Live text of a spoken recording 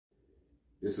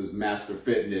This is Master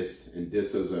Fitness, and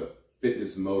this is a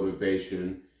fitness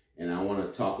motivation, and I want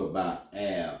to talk about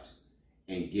abs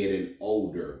and getting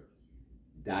older,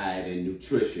 diet and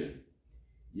nutrition.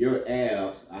 Your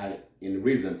abs, and the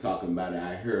reason I'm talking about it,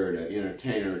 I heard an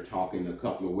entertainer talking a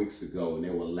couple of weeks ago, and they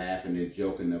were laughing and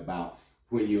joking about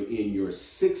when you're in your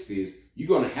 60s, you're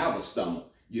going to have a stomach.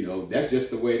 You know, that's just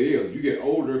the way it is. You get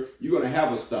older, you're going to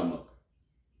have a stomach.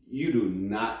 You do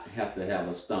not have to have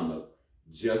a stomach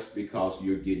just because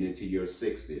you're getting into your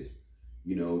 60s.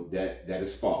 You know, that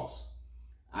is false.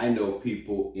 I know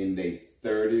people in their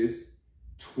 30s,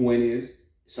 20s,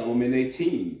 some of them in their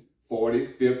teens,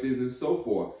 40s, 50s, and so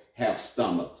forth, have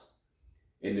stomachs.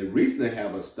 And the reason they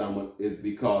have a stomach is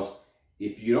because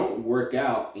if you don't work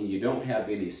out and you don't have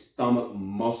any stomach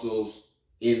muscles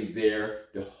in there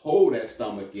to hold that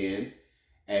stomach in,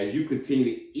 as you continue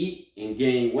to eat and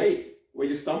gain weight, well,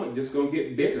 your stomach just gonna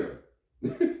get bigger.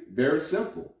 Very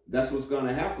simple. That's what's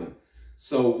gonna happen.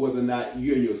 So whether or not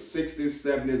you're in your 60s,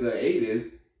 70s, or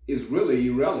 80s is really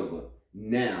irrelevant.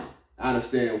 Now, I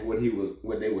understand what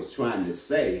they was trying to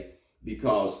say,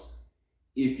 because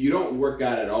if you don't work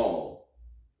out at all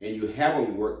and you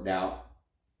haven't worked out,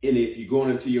 and if you're going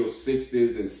into your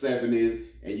 60s and 70s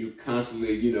and you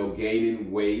constantly,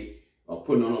 gaining weight or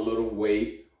putting on a little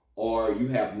weight, or you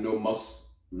have no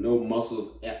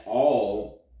muscles at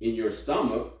all in your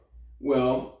stomach,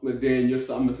 well, but then your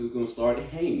stomach is going to start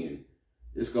hanging.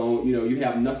 It's going, you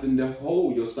have nothing to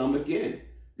hold your stomach in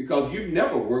because you've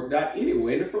never worked out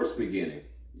anyway in the first beginning.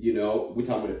 We're talking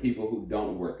about the people who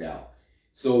don't work out.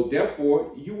 So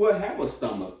therefore, you will have a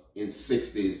stomach in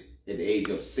 60s, at the age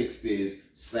of 60s,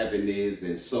 70s,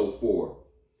 and so forth.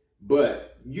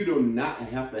 But you do not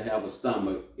have to have a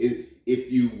stomach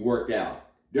if you work out.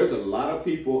 There's a lot of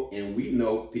people, and we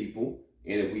know people,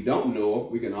 and if we don't know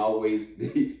them, we can always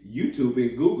YouTube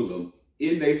and Google them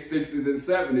in their 60s and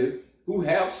 70s who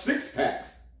have six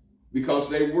packs because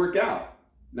they work out.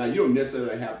 Now, you don't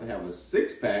necessarily have to have a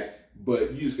six pack,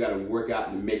 but you just got to work out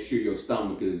and make sure your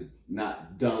stomach is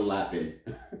not dunlapping.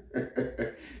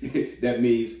 That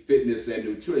means fitness and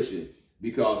nutrition,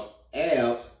 because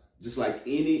abs, just like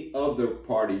any other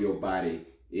part of your body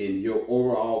in your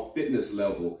overall fitness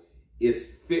level, is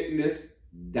fitness,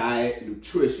 diet,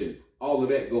 nutrition. All of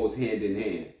that goes hand in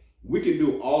hand. We can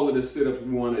do all of the sit-ups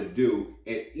we want to do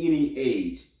at any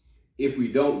age. If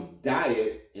we don't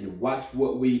diet and watch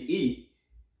what we eat,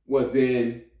 well,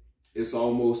 then it's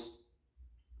almost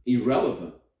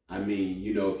irrelevant. I mean,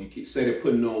 if you keep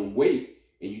putting on weight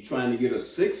and you're trying to get a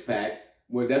six-pack,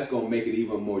 well, that's going to make it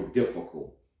even more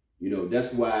difficult.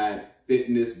 That's why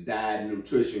fitness, diet, and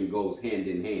nutrition goes hand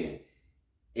in hand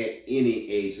at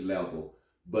any age level.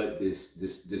 But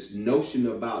this notion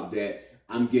about that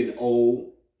I'm getting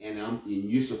old and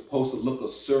you're supposed to look a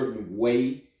certain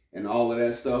way and all of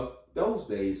that stuff, those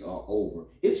days are over.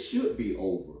 It should be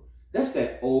over. That's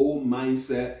that old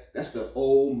mindset. That's the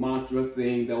old mantra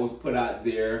thing that was put out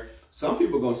there. Some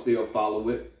people are going to still follow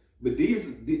it, but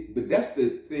that's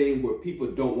the thing where people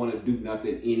don't want to do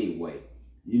nothing anyway.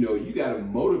 You got to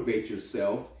motivate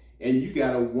yourself, and you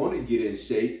got to want to get in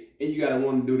shape, and you got to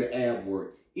want to do the ab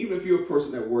work. Even if you're a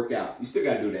person that work out, you still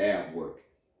got to do the ab work.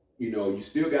 You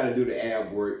still got to do the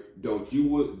ab work.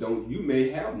 You may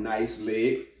have nice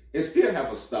legs and still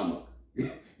have a stomach,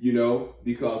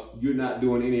 because you're not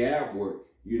doing any ab work.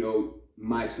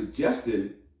 My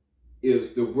suggestion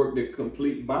is to work the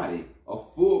complete body, a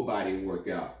full body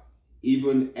workout,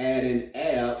 even adding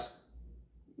abs,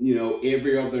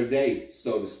 every other day,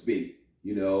 so to speak,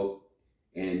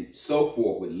 and so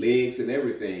forth, with legs and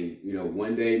everything.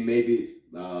 One day maybe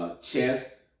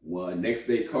chest, next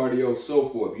day cardio, so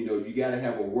forth. You got to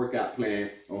have a workout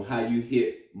plan on how you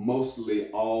hit mostly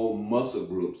all muscle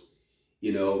groups,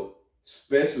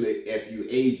 especially if you're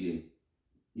aging.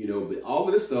 But all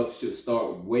of this stuff should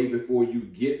start way before you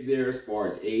get there as far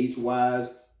as age-wise.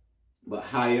 But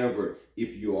however,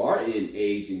 if you are in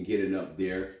age and getting up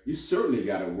there, you certainly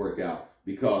got to work out,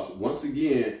 because once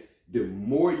again, the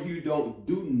more you don't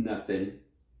do nothing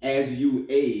as you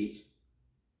age,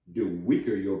 the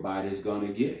weaker your body is going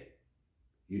to get.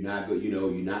 You're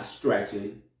not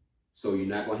stretching, so you're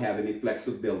not going to have any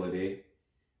flexibility.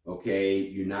 Okay,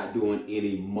 you're not doing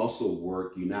any muscle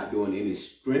work. You're not doing any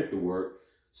strength work.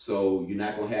 So you're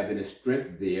not going to have any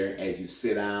strength there as you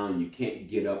sit down. You can't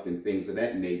get up and things of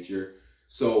that nature.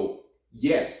 So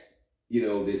yes,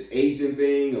 this aging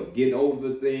thing, of getting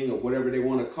older thing, or whatever they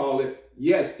want to call it,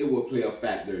 yes, it will play a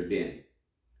factor then.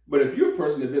 But if you're a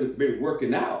person that's been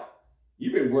working out,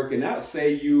 you've been working out,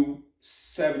 say you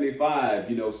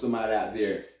 75, somebody out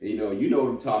there, and you know what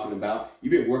I'm talking about.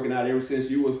 You've been working out ever since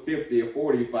you was 50 or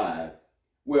 45.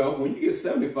 Well, when you get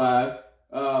 75,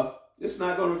 it's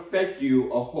not going to affect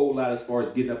you a whole lot as far as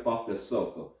getting up off the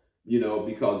sofa,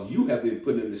 because you have been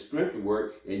putting in the strength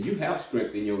work and you have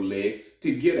strength in your leg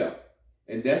to get up.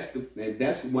 And that's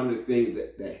one of the things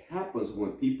that happens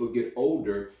when people get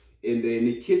older and they're in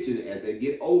the kitchen as they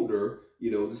get older,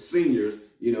 the seniors,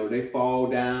 they fall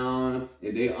down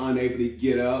and they're unable to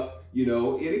get up,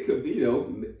 and it could be,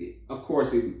 of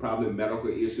course, it's probably medical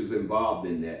issues involved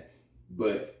in that.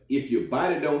 But if your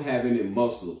body don't have any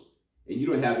muscles and you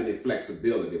don't have any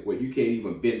flexibility where you can't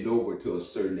even bend over to a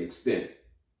certain extent,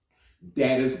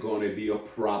 that is going to be a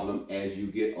problem as you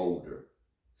get older.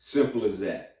 Simple as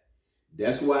that.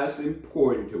 That's why it's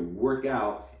important to work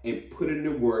out and put in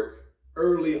the work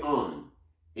early on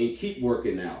and keep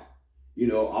working out.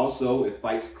 Also it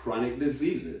fights chronic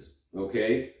diseases,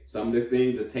 okay? Some of the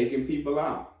things that's taking people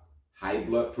out: high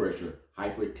blood pressure,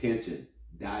 hypertension,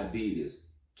 diabetes,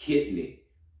 kidney,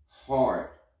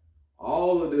 heart.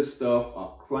 All of this stuff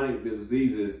are chronic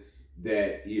diseases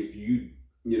that if you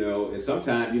and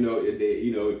sometimes,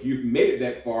 if you've made it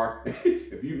that far,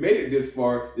 if you made it this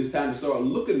far, it's time to start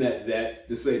looking at that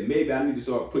to say, maybe I need to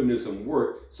start putting in some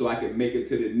work so I can make it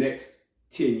to the next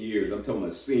 10 years. I'm talking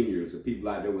about seniors and people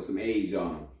out there with some age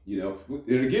on them,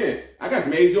 And again, I got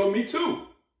some age on me too.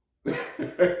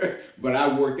 But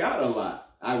I work out a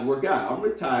lot. I work out. I'm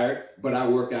retired, but I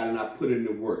work out and I put in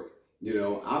the work.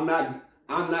 I'm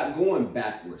not going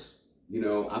backwards.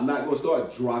 I'm not going to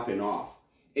start dropping off.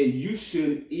 And you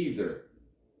shouldn't either.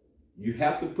 You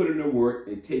have to put in the work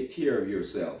and take care of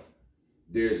yourself.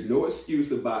 There's no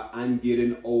excuse about I'm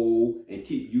getting old and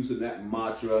keep using that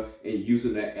mantra and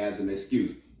using that as an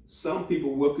excuse. Some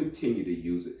people will continue to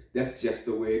use it. That's just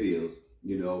the way it is.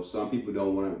 Some people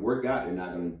don't want to work out. They're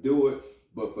not going to do it.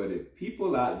 But for the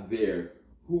people out there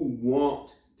who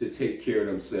want to take care of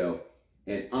themselves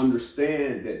and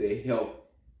understand that their health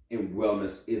and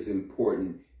wellness is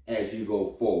important as you go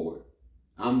forward.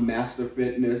 I'm Master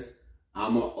Fitness.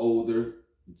 I'm an older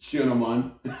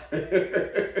gentleman,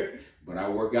 but I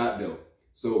work out though.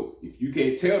 So if you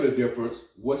can't tell the difference,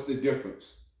 what's the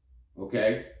difference?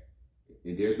 Okay?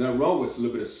 And there's nothing wrong with a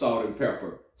little bit of salt and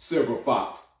pepper, silver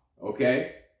fox.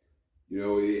 Okay?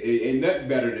 It ain't nothing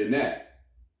better than that.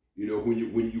 When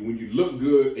you look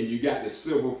good and you got the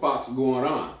silver fox going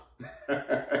on.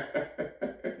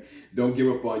 Don't give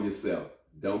up on yourself.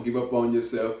 Don't give up on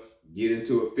yourself. Get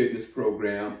into a fitness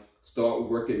program, start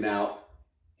working out,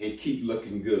 and keep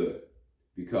looking good.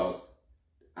 Because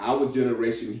our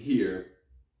generation here,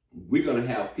 we're going to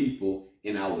have people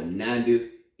in our 90s,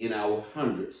 in our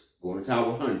hundreds, going into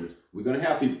our hundreds. We're going to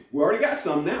have people. We already got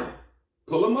some now.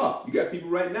 Pull them up. You got people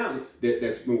right now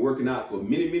that's been working out for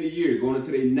many, many years, going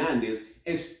into their 90s,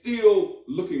 and still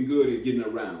looking good and getting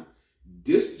around.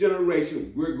 This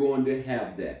generation, we're going to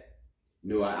have that.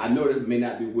 I know that may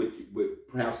not be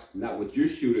perhaps not what you're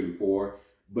shooting for,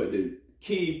 but the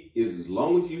key is as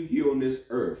long as you're here on this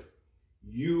earth,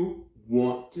 you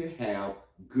want to have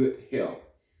good health.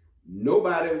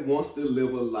 Nobody wants to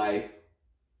live a life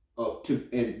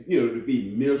to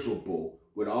be miserable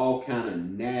with all kind of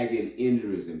nagging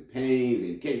injuries and pains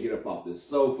and can't get up off the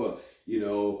sofa,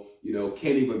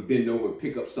 can't even bend over and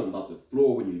pick up something off the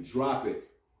floor when you drop it.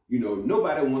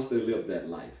 Nobody wants to live that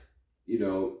life.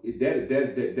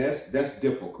 That's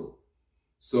difficult.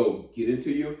 So get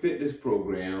into your fitness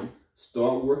program,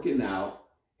 start working out,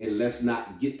 and let's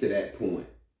not get to that point.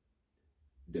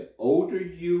 The older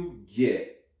you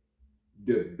get,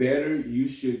 the better you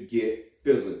should get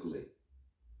physically.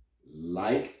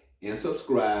 Like and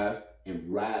subscribe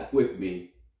and ride with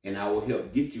me, and I will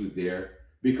help get you there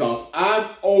because I'm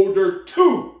older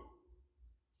too.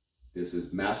 This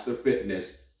is Master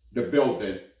Fitness, the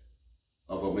building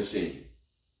of a machine.